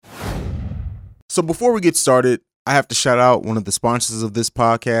So before we get started, I have to shout out one of the sponsors of this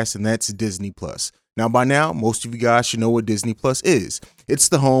podcast, and that's Disney Plus. Now, by now, most of you guys should know what Disney Plus is. It's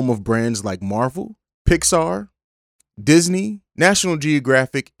the home of brands like Marvel, Pixar, Disney, National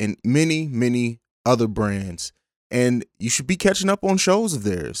Geographic, and many, many other brands. And you should be catching up on shows of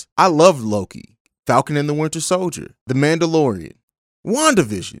theirs. I love Loki, Falcon and the Winter Soldier, The Mandalorian,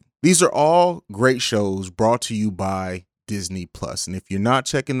 WandaVision. These are all great shows brought to you by Disney Plus. And if you're not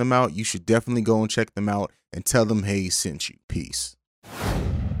checking them out, you should definitely go and check them out and tell them Hayes sent you. Peace.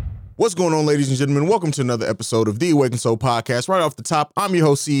 What's going on, ladies and gentlemen? Welcome to another episode of the Awaken Soul Podcast. Right off the top, I'm your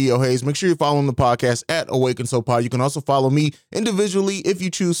host, CEO Hayes. Make sure you're following the podcast at Awaken Soul Pod. You can also follow me individually if you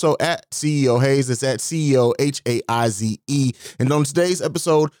choose so at CEO Hayes. It's at CEO HAIZE. And on today's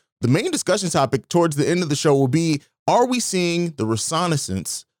episode, the main discussion topic towards the end of the show will be, are we seeing the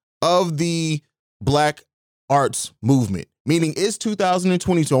renaissance of the Black arts movement? Meaning, is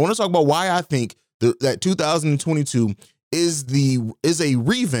 2022, I want to talk about why I think that 2022 is a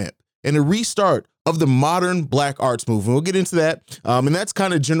revamp and a restart of the modern Black arts movement. We'll get into that. And that's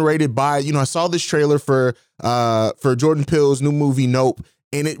kind of generated by, I saw this trailer for Jordan Peele's new movie, Nope.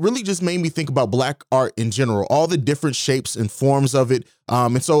 And it really just made me think about Black art in general, all the different shapes and forms of it.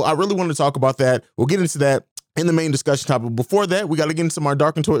 And so I really want to talk about that. We'll get into that in the main discussion topic. Before that, we got to get into my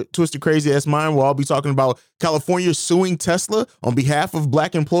dark and twisted, crazy ass mind, where I'll be talking about California suing Tesla on behalf of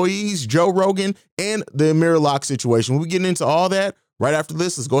Black employees, Joe Rogan, and the Amir Locke situation. We'll be getting into all that right after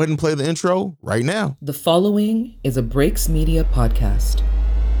this. Let's go ahead and play the intro right now. The following is a Breaks Media podcast.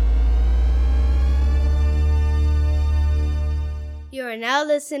 You are now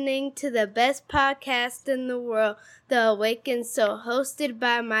listening to the best podcast in the world, The Awakened Soul, hosted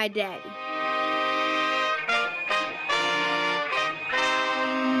by my daddy.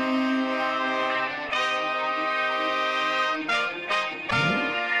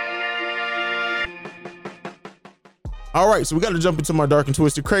 All right, so we got to jump into my dark and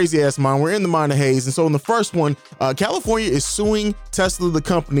twisted, crazy ass mind. We're in the mind of Hayes. And so in the first one, California is suing Tesla, the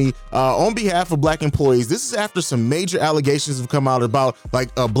company, on behalf of Black employees. This is after some major allegations have come out about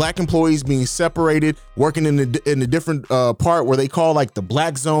Black employees being separated, working in a different part where they call like the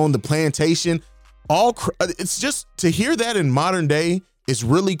Black zone, the plantation. It's just, to hear that in modern day is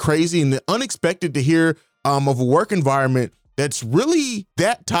really crazy and unexpected to hear of a work environment that's really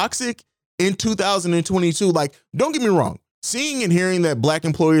that toxic in 2022. Like, don't get me wrong, seeing and hearing that Black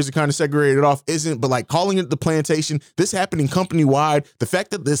employers are kind of segregated off isn't, but like calling it the plantation, this happening company wide, the fact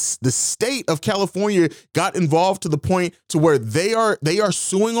that the state of California got involved to the point to where they are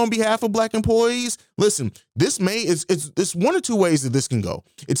suing on behalf of Black employees. Listen, it's one or two ways that this can go.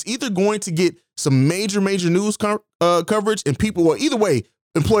 It's either going to get some major news coverage, and people, well, either way,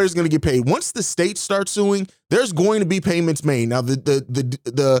 employers are going to get paid. Once the state starts suing, there's going to be payments made. Now,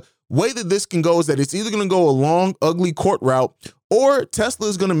 the way that this can go is that it's either going to go a long, ugly court route, or Tesla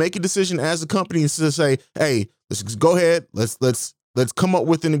is going to make a decision as a company to say, hey, let's go ahead. Let's come up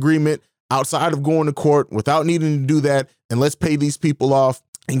with an agreement outside of going to court without needing to do that. And let's pay these people off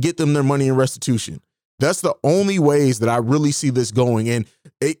and get them their money in restitution. That's the only ways that I really see this going. And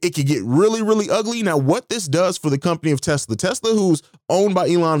it could get really, really ugly. Now, what this does for the company of Tesla, who's owned by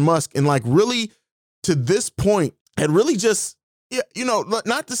Elon Musk, and like really to this point had really just, yeah,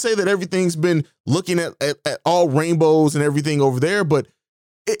 not to say that everything's been looking at all rainbows and everything over there, but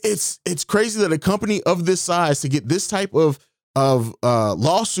it's crazy that a company of this size to get this type of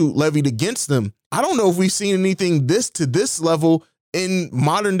lawsuit levied against them. I don't know if we've seen anything to this level in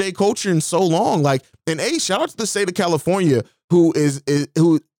modern day culture in so long. Like, and shout out to the state of California who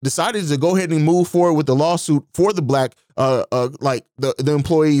decided to go ahead and move forward with the lawsuit for the Black, the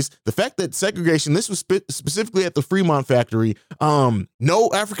employees. The fact that segregation, this was specifically at the Fremont factory, no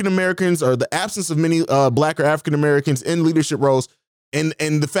African Americans, or the absence of many Black or African Americans in leadership roles, and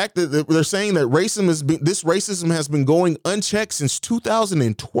the fact that they're saying that racism has been going unchecked since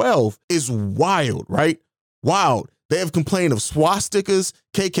 2012 is wild, right? Wild. They have complained of swastikas,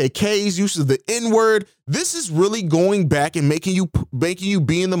 KKKs, use of the N-word. This is really going back and making you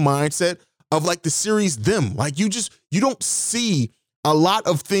be in the mindset of like the series Them. Like, you don't see a lot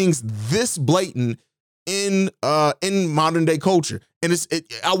of things this blatant in modern day culture. And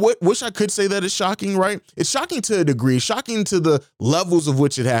I wish I could say that it's shocking, right? It's shocking to a degree, shocking to the levels of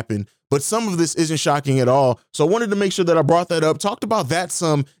which it happened, but some of this isn't shocking at all. So I wanted to make sure that I brought that up, talked about that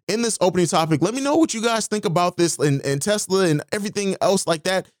some in this opening topic. Let me know what you guys think about this and Tesla and everything else like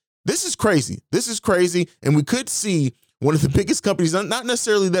that. This is crazy. And we could see one of the biggest companies, not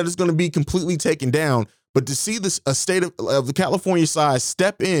necessarily that it's going to be completely taken down, but to see this a state of the California size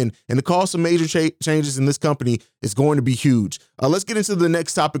step in and to cause some major changes in this company is going to be huge. Let's get into the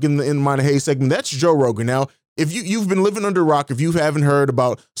next topic in the Mind of Hayes segment. That's Joe Rogan. Now, if you've been living under a rock, if you haven't heard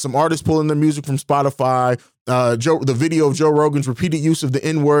about some artists pulling their music from Spotify, the video of Joe Rogan's repeated use of the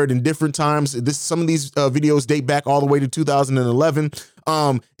N-word in different times. Some of these videos date back all the way to 2011.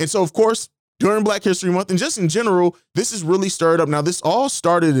 And so, of course, during Black History Month and just in general, this is really stirred up. Now, this all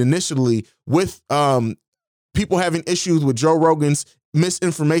started initially with people having issues with Joe Rogan's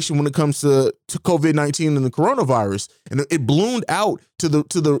misinformation when it comes to COVID-19 and the coronavirus, and it ballooned out to the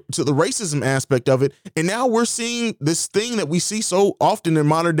racism aspect of it. And now we're seeing this thing that we see so often in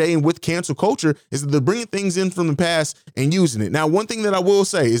modern day and with cancel culture is that they're bringing things in from the past and using it. Now, one thing that I will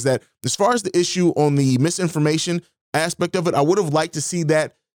say is that as far as the issue on the misinformation aspect of it, I would have liked to see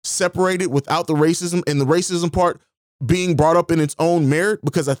that separated without the racism, and the racism part being brought up in its own merit,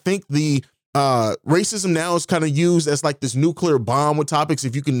 because I think the racism now is kind of used as like this nuclear bomb with topics.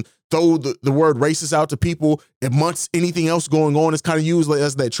 If you can throw the word racist out to people amongst anything else going on, it's kind of used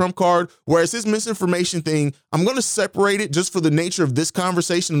as that trump card. Whereas this misinformation thing, I'm going to separate it just for the nature of this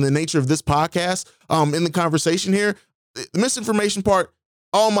conversation and the nature of this podcast. In the conversation here, the misinformation part,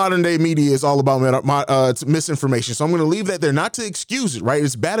 all modern day media is all about misinformation. So I'm going to leave that there, not to excuse it, right?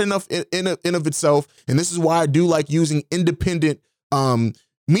 It's bad enough in of itself. And this is why I do like using independent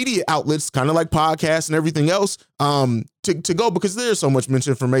media outlets, kind of like podcasts and everything else, to go, because there's so much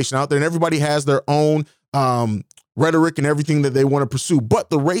misinformation out there and everybody has their own rhetoric and everything that they want to pursue. But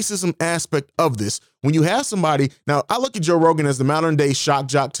the racism aspect of this, when you have somebody, now I look at Joe Rogan as the modern day shock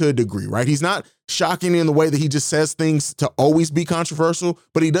jock to a degree, right? He's not shocking in the way that he just says things to always be controversial,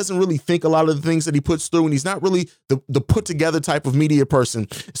 but he doesn't really think a lot of the things that he puts through, and he's not really the put together type of media person.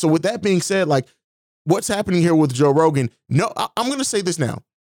 So with that being said, like what's happening here with Joe Rogan, no, I'm going to say this now.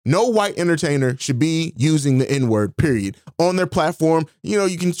 No white entertainer should be using the N-word, period, on their platform. You know,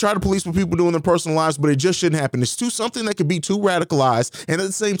 you can try to police what people do in their personal lives, but it just shouldn't happen. It's something that could be too radicalized. And at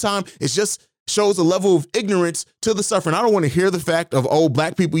the same time, it just shows a level of ignorance to the suffering. I don't want to hear the fact of, oh,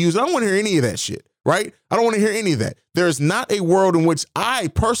 black people use it. I don't want to hear any of that shit, right? I don't want to hear any of that. There is not a world in which I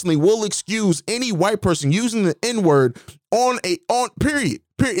personally will excuse any white person using the N-word on period.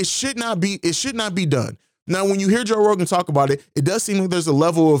 It should not be done. Now, when you hear Joe Rogan talk about it, it does seem like there's a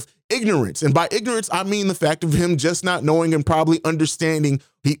level of ignorance. And by ignorance, I mean the fact of him just not knowing and probably understanding.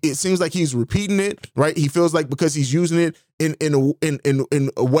 It seems like he's repeating it, right? He feels like because he's using it in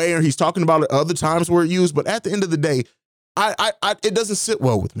a way, or he's talking about it other times where it's used. But at the end of the day, it doesn't sit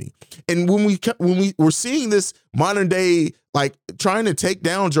well with me. And when we're seeing this modern day, like trying to take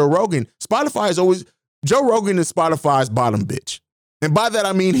down Joe Rogan, Joe Rogan is Spotify's bottom bitch. And by that,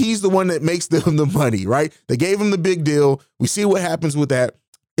 I mean, he's the one that makes them the money, right? They gave him the big deal. We see what happens with that.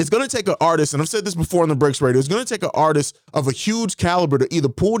 It's going to take an artist, and I've said this before on the Breaks Radio, it's going to take an artist of a huge caliber to either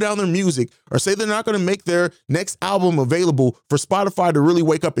pull down their music or say they're not going to make their next album available for Spotify to really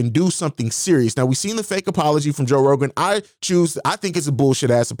wake up and do something serious. Now, we've seen the fake apology from Joe Rogan. I think it's a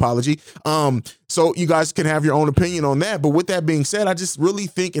bullshit-ass apology. So you guys can have your own opinion on that. But with that being said, I just really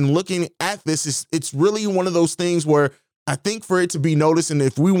think in looking at this, it's really one of those things where I think for it to be noticed, and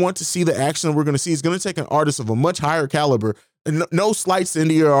if we want to see the action that we're going to see, it's going to take an artist of a much higher caliber, and no slights to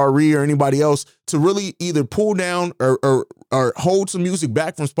India or Ari or anybody else, to really either pull down or hold some music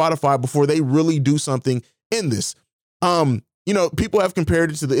back from Spotify before they really do something in this. You know, people have compared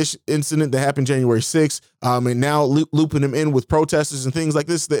it to the incident that happened January 6th, and now looping them in with protesters and things like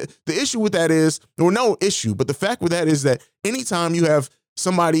this. The issue with that is, or no issue, but the fact with that is that anytime you have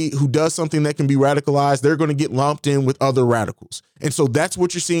somebody who does something that can be radicalized, they're going to get lumped in with other radicals. And so that's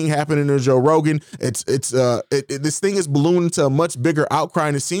what you're seeing happening to Joe Rogan. This thing is ballooning to a much bigger outcry.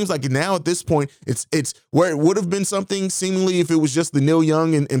 And it seems like now at this point, it's where it would have been something seemingly if it was just the Neil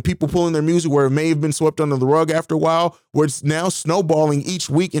Young and people pulling their music, where it may have been swept under the rug after a while, where it's now snowballing each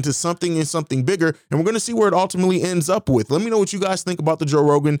week into something and something bigger. And we're going to see where it ultimately ends up with. Let me know what you guys think about the Joe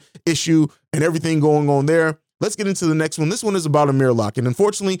Rogan issue and everything going on there. Let's get into the next one. This one is about Amir Locke. And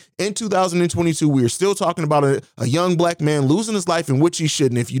unfortunately, in 2022, we are still talking about a young black man losing his life in which he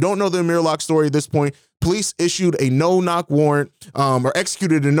shouldn't. If you don't know the Amir Locke story at this point, police issued a no-knock warrant, or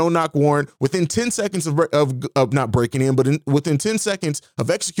executed a no-knock warrant within 10 seconds of not breaking in, but within 10 seconds of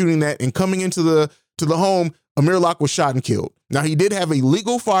executing that and coming into the home, Amir Locke was shot and killed. Now, he did have a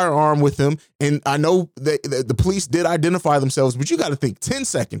legal firearm with him, and I know that the police did identify themselves, but you got to think 10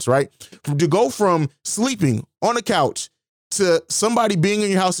 seconds, right? To go from sleeping on a couch to somebody being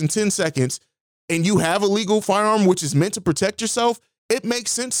in your house in 10 seconds, and you have a legal firearm, which is meant to protect yourself, it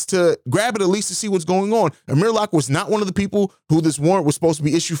makes sense to grab it at least to see what's going on. Amir Locke was not one of the people who this warrant was supposed to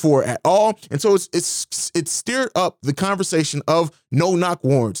be issued for at all. And so it's stirred up the conversation of no-knock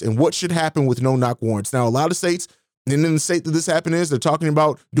warrants and what should happen with no-knock warrants. Now, a lot of states, and in the state that this happened is, they're talking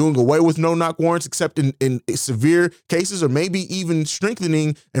about doing away with no-knock warrants, except in severe cases, or maybe even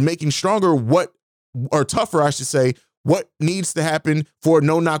strengthening and making stronger or tougher, I should say, what needs to happen for a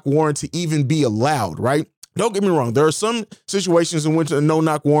no-knock warrant to even be allowed, right? Don't get me wrong. There are some situations in which a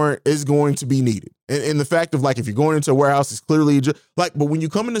no-knock warrant is going to be needed. And the fact of, like, if you're going into a warehouse, it's clearly but when you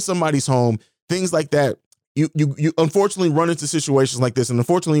come into somebody's home, things like that, you unfortunately run into situations like this. And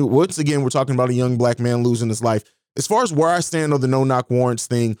unfortunately, once again, we're talking about a young black man losing his life. As far as where I stand on the no-knock warrants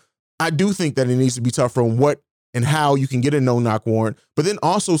thing, I do think that it needs to be tougher on what and how you can get a no-knock warrant. But then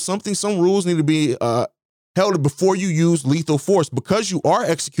also some rules need to be held before you use lethal force, because you are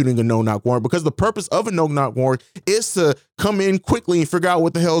executing a no-knock warrant, because the purpose of a no-knock warrant is to come in quickly and figure out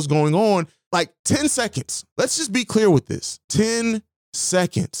what the hell is going on. Like 10 seconds. Let's just be clear with this. 10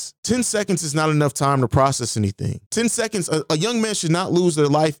 seconds. 10 seconds is not enough time to process anything. 10 seconds, a young man should not lose their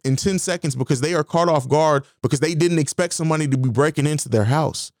life in 10 seconds because they are caught off guard because they didn't expect somebody to be breaking into their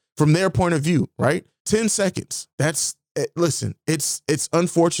house from their point of view, right? 10 seconds. Listen, it's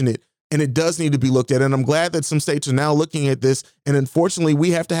unfortunate. And it does need to be looked at. And I'm glad that some states are now looking at this. And unfortunately,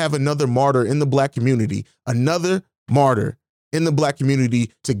 we have to have another martyr in the black community,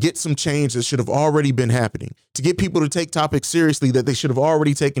 to get some change that should have already been happening, to get people to take topics seriously that they should have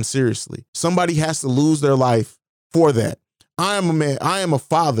already taken seriously. Somebody has to lose their life for that. I am a man. I am a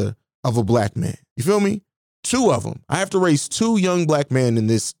father of a black man. You feel me? 2 of them. I have to raise 2 young black men in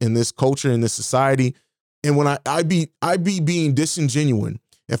this culture, in this society. And when I be being disingenuous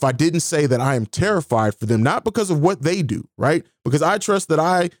if I didn't say that I am terrified for them, not because of what they do, right? Because I trust that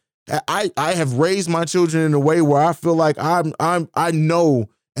I have raised my children in a way where I feel like I know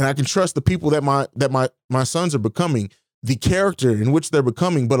and I can trust the people that my sons are becoming, the character in which they're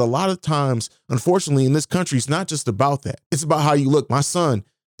becoming. But a lot of times, unfortunately, in this country, it's not just about that. It's about how you look. My son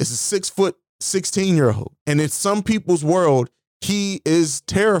is a 6', 16-year-old, and in some people's world, he is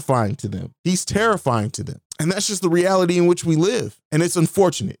terrifying to them. He's terrifying to them. And that's just the reality in which we live. And it's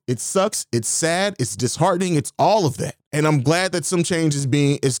unfortunate. It sucks. It's sad. It's disheartening. It's all of that. And I'm glad that some change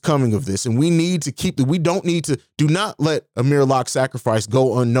is coming of this. And we need to do not let Amir Locke's sacrifice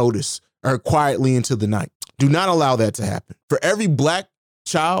go unnoticed or quietly into the night. Do not allow that to happen. For every black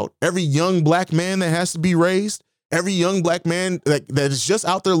child, every young black man that has to be raised, every young black man that is just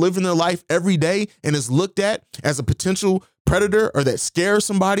out there living their life every day and is looked at as a potential predator, or that scares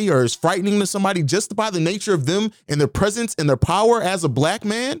somebody or is frightening to somebody just by the nature of them and their presence and their power as a black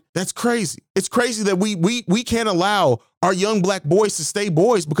man, that's crazy. It's crazy that we can't allow our young black boys to stay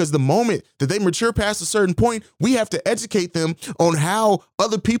boys, because the moment that they mature past a certain point, we have to educate them on how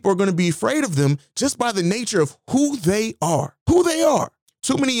other people are going to be afraid of them just by the nature of who they are.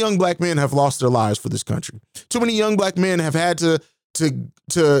 Too many young black men have lost their lives for this country. Too many young black men have had to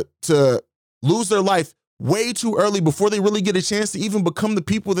lose their life way too early before they really get a chance to even become the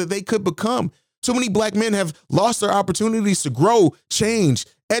people that they could become. Too many black men have lost their opportunities to grow, change,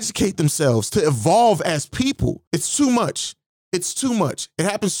 educate themselves, to evolve as people. It's too much. It's too much. It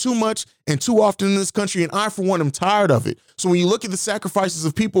happens too much and too often in this country, and I, for one, am tired of it. So when you look at the sacrifices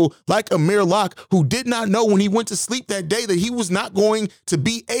of people like Amir Locke, who did not know when he went to sleep that day that he was not going to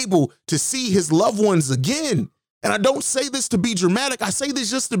be able to see his loved ones again. And I don't say this to be dramatic. I say this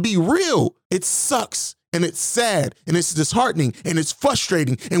just to be real. It sucks. And it's sad, and it's disheartening, and it's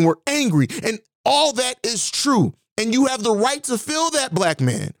frustrating, and we're angry, and all that is true. And you have the right to feel that, black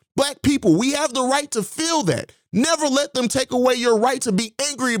man. Black people, we have the right to feel that. Never let them take away your right to be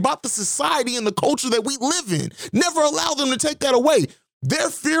angry about the society and the culture that we live in. Never allow them to take that away. Their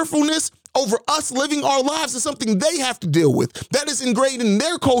fearfulness over us living our lives is something they have to deal with. That is ingrained in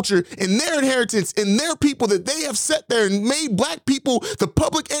their culture, in their inheritance, in their people, that they have set there and made black people the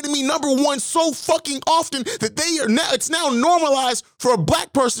public enemy #1 so fucking often that it's now normalized for a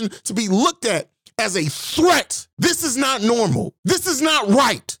black person to be looked at as a threat. This is not normal. This is not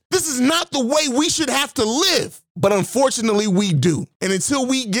right. This is not the way we should have to live. But unfortunately, we do. And until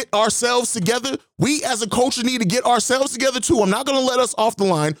we get ourselves together, we as a culture need to get ourselves together too. I'm not going to let us off the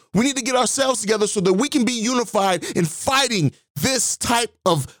line. We need to get ourselves together so that we can be unified in fighting this type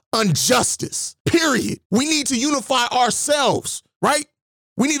of injustice, period. We need to unify ourselves, right?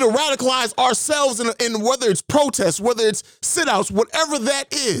 We need to radicalize ourselves in whether it's protests, whether it's sit-outs, whatever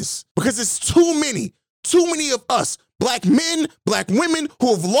that is, because it's too many of us, black men, black women,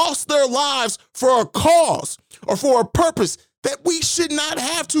 who have lost their lives for a cause or for a purpose that we should not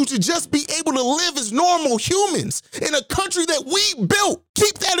have to just be able to live as normal humans in a country that we built.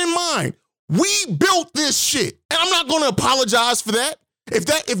 Keep that in mind. We built this shit. And I'm not going to apologize for that.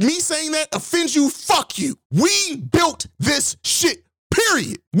 If me saying that offends you, fuck you. We built this shit,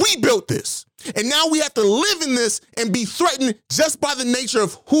 period. We built this. And now we have to live in this and be threatened just by the nature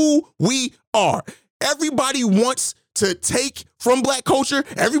of who we are. Everybody wants to take from Black culture.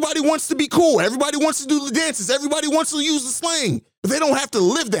 Everybody wants to be cool. Everybody wants to do the dances. Everybody wants to use the slang, but they don't have to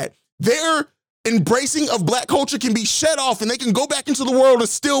live that. Their embracing of Black culture can be shed off and they can go back into the world and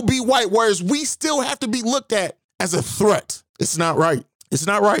still be white, whereas we still have to be looked at as a threat. It's not right. It's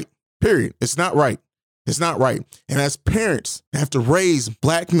not right. Period. It's not right. It's not right. And as parents have to raise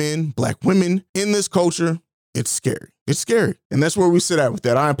Black men, Black women in this culture, it's scary. It's scary. And that's where we sit at with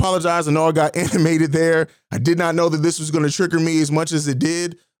that. I apologize. I know I got animated there. I did not know that this was going to trigger me as much as it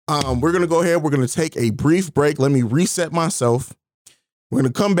did. We're going to go ahead. We're going to take a brief break. Let me reset myself. We're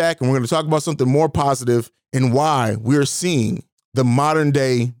going to come back and we're going to talk about something more positive and why we're seeing the modern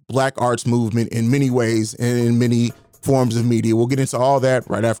day Black arts movement in many ways and in many forms of media. We'll get into all that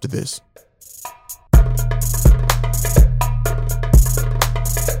right after this.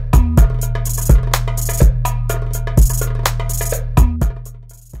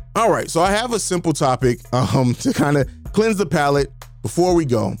 All right, so I have a simple topic to kind of cleanse the palate before we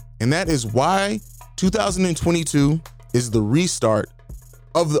go, and that is why 2022 is the restart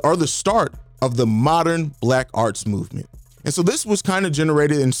of the start of the modern Black arts movement. And so this was kind of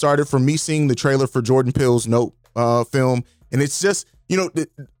generated and started from me seeing the trailer for Jordan Peele's Nope film, and it's just,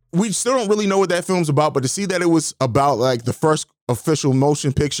 we still don't really know what that film's about, but to see that it was about like the first official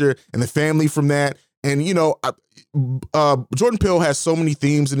motion picture and the family from that. And, Jordan Peele has so many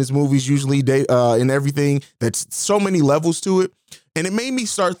themes in his movies, usually and everything, that's so many levels to it. And it made me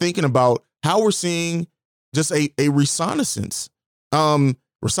start thinking about how we're seeing just a renaissance, I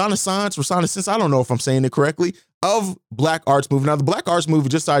don't know if I'm saying it correctly, of Black arts movement. Now, the Black arts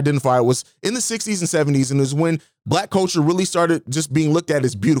movement, just to identify, it was in the 60s and 70s, and it was when Black culture really started just being looked at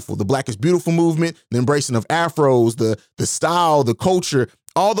as beautiful. The Black is Beautiful movement, the embracing of afros, the style, the culture,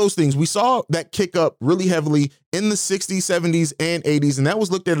 all those things. We saw that kick up really heavily in the 60s, 70s, and 80s, and that was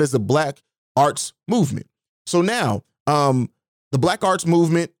looked at as the Black arts movement. So now, the Black arts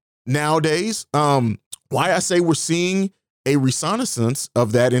movement nowadays, why I say we're seeing a renaissance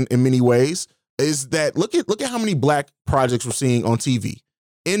of that in many ways is that look at how many Black projects we're seeing on TV,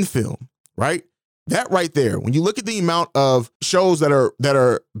 in film, right? That right there, when you look at the amount of shows that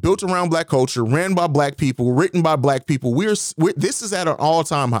are built around Black culture, ran by Black people, written by Black people, this is at an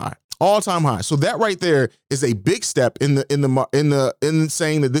all-time high. So that right there is a big step in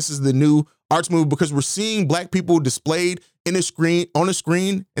saying that this is the new arts movement, because we're seeing Black people displayed on a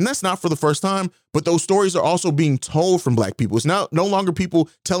screen, and that's not for the first time, but those stories are also being told from Black people. It's no longer people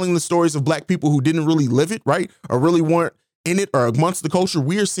telling the stories of Black people who didn't really live it, right? Or really weren't in it or amongst the culture.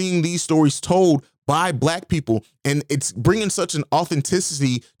 We are seeing these stories told by Black people, and it's bringing such an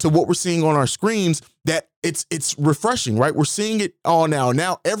authenticity to what we're seeing on our screens that it's refreshing, right? We're seeing it all now.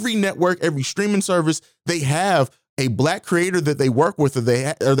 Now, every network, every streaming service, they have a Black creator that they work with, or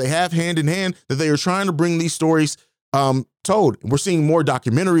they have hand in hand that they are trying to bring these stories told. We're seeing more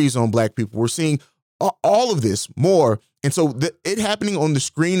documentaries on Black people. We're seeing all of this more. And so it happening on the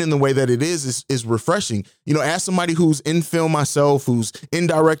screen in the way that it is refreshing. As somebody who's in film myself, who's in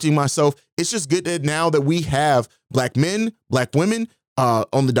directing myself, it's just good that now that we have Black men, Black women,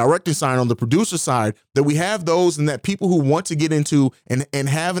 on the directing side, on the producer side, that we have those, and that people who want to get into and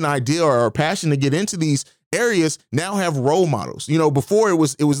have an idea or a passion to get into these areas now have role models. Before it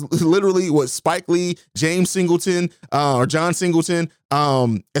was literally what Spike Lee, James Singleton, or John Singleton,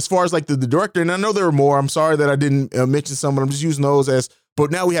 as far as like the director. And I know there are more. I'm sorry that I didn't mention some, but I'm just using those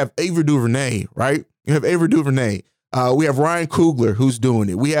but now we have Ava DuVernay, right? You have Ava DuVernay. We have Ryan Coogler, who's doing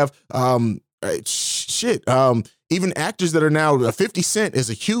it. We have, even actors that are now, 50 Cent is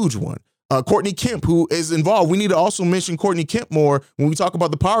a huge one. Courtney Kemp, who is involved. We need to also mention Courtney Kemp more when we talk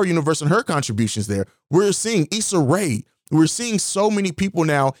about the Power Universe and her contributions there. We're seeing Issa Rae. We're seeing so many people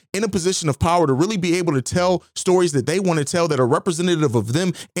now in a position of power to really be able to tell stories that they want to tell that are representative of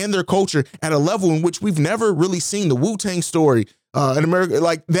them and their culture at a level in which we've never really seen. The Wu-Tang story in America,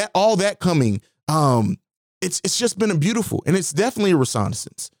 like that, all that coming. It's just been a beautiful, and it's definitely a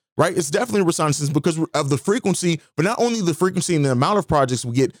renaissance. Right? It's definitely a renaissance because of the frequency, but not only the frequency and the amount of projects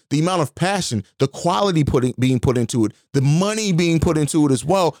we get, the amount of passion, the quality being put into it, the money being put into it as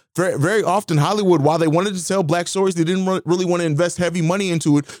well. Very, very often Hollywood, while they wanted to tell Black stories, they didn't really want to invest heavy money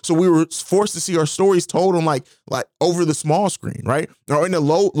into it. So we were forced to see our stories told on like over the small screen, right? Or in a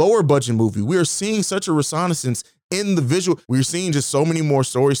lower budget movie. We are seeing such a renaissance in the visual. We're seeing just so many more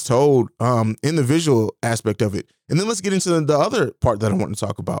stories told in the visual aspect of it. And then let's get into the other part that I want to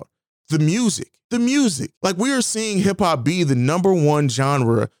talk about. The music. Like, we are seeing hip hop be the #1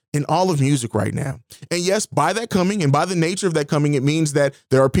 genre in all of music right now. And yes, by that coming, and by the nature of that coming, it means that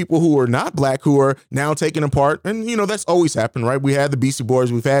there are people who are not black who are now taking a part. And, you know, that's always happened, right? We had the Beastie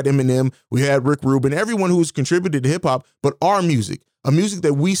Boys, we've had Eminem, we had Rick Rubin, everyone who's contributed to hip hop, but our music, a music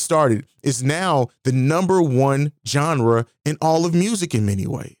that we started, is now the #1 genre in all of music in many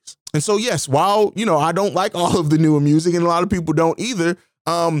ways. And so, yes, while, you know, I don't like all of the newer music, and a lot of people don't either,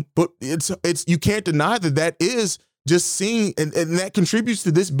 but it's you can't deny that is just seeing, and that contributes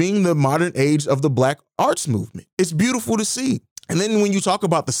to this being the modern age of the black arts movement. It's beautiful to see. And then when you talk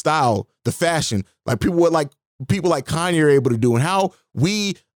about the style, the fashion, like people like Kanye are able to do, and how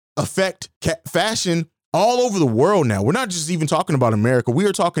we affect fashion all over the world now. We're not just even talking about America. We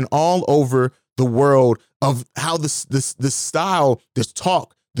are talking all over the world of how the style, this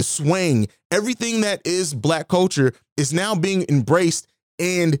talk, the swing, everything that is black culture is now being embraced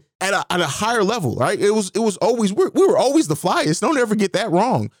and at a higher level, right? It was always, we were always the flyest. Don't ever get that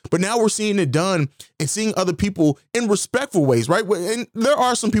wrong. But now we're seeing it done and seeing other people in respectful ways, right? And there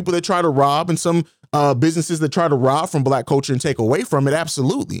are some people that try to rob, and some businesses that try to rob from black culture and take away from it.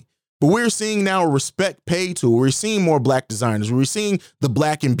 Absolutely. But we're seeing now respect paid to it. We're seeing more black designers. We're seeing the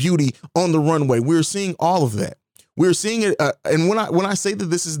black and beauty on the runway. We're seeing all of that. We're seeing it. And when I say that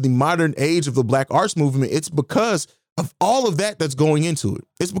this is the modern age of the black arts movement, it's because of all of that that's going into it.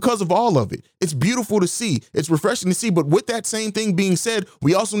 It's because of all of it. It's beautiful to see. It's refreshing to see. But with that same thing being said,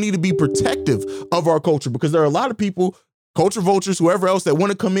 we also need to be protective of our culture, because there are a lot of people, culture vultures, whoever else, that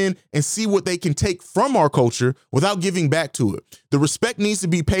want to come in and see what they can take from our culture without giving back to it. The respect needs to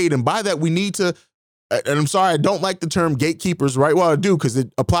be paid. And by that, we need to, and I'm sorry, I don't like the term gatekeepers, right? Well, I do, because it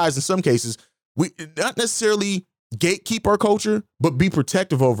applies in some cases. We not necessarily gatekeep our culture, but be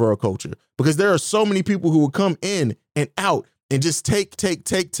protective over our culture, because there are so many people who will come in and out and just take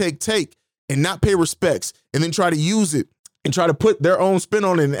and not pay respects, and then try to use it and try to put their own spin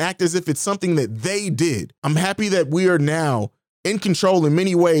on it and act as if it's something that they did. I'm happy that we are now in control in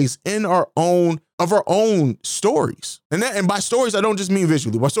many ways of our own stories. And by stories, I don't just mean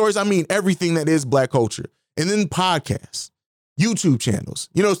visually. By stories, I mean everything that is black culture. And then podcasts, YouTube channels,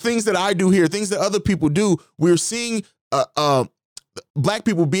 you know, things that I do here, things that other people do. We're seeing black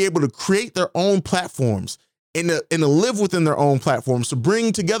people be able to create their own platforms and to live within their own platforms, to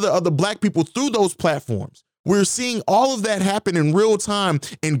bring together other black people through those platforms. We're seeing all of that happen in real time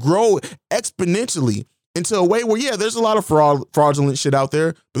and grow exponentially into a way where, yeah, there's a lot of fraudulent shit out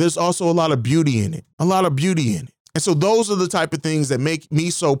there, but there's also a lot of beauty in it, And so those are the type of things that make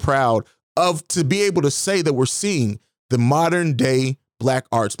me so proud to be able to say that we're seeing the modern day black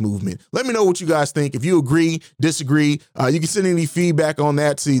arts movement. Let me know what you guys think. If you agree, disagree, you can send any feedback on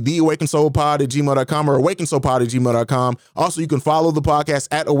that to theawakensoulpod@gmail.com or awakensoulpod@gmail.com. Also, you can follow the podcast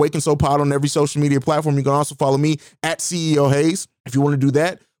at awakensoulpod on every social media platform. You can also follow me at CEO Hayes if you want to do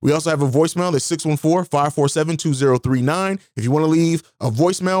that. We also have a voicemail that's 614-547-2039. If you want to leave a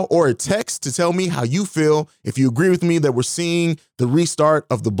voicemail or a text to tell me how you feel, if you agree with me that we're seeing the restart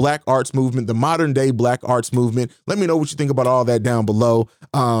of the black arts movement, the modern day black arts movement, let me know what you think about all that down below.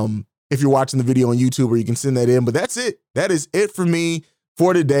 If you're watching the video on YouTube, or you can send that in. But that's it. That is it for me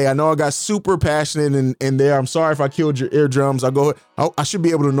for today. I know I got super passionate in there. I'm sorry if I killed your eardrums. I should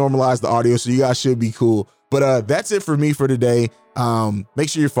be able to normalize the audio, so you guys should be cool. But that's it for me for today. Make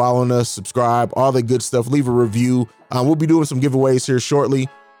sure you're following us, subscribe, all the good stuff. Leave a review. We'll be doing some giveaways here shortly.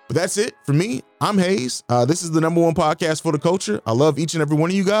 But that's it for me. I'm Hayes. This is the #1 podcast for the culture. I love each and every one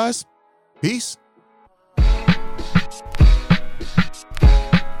of you guys. Peace.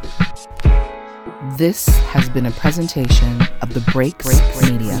 This has been a presentation of the Breaks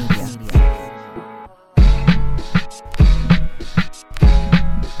Media.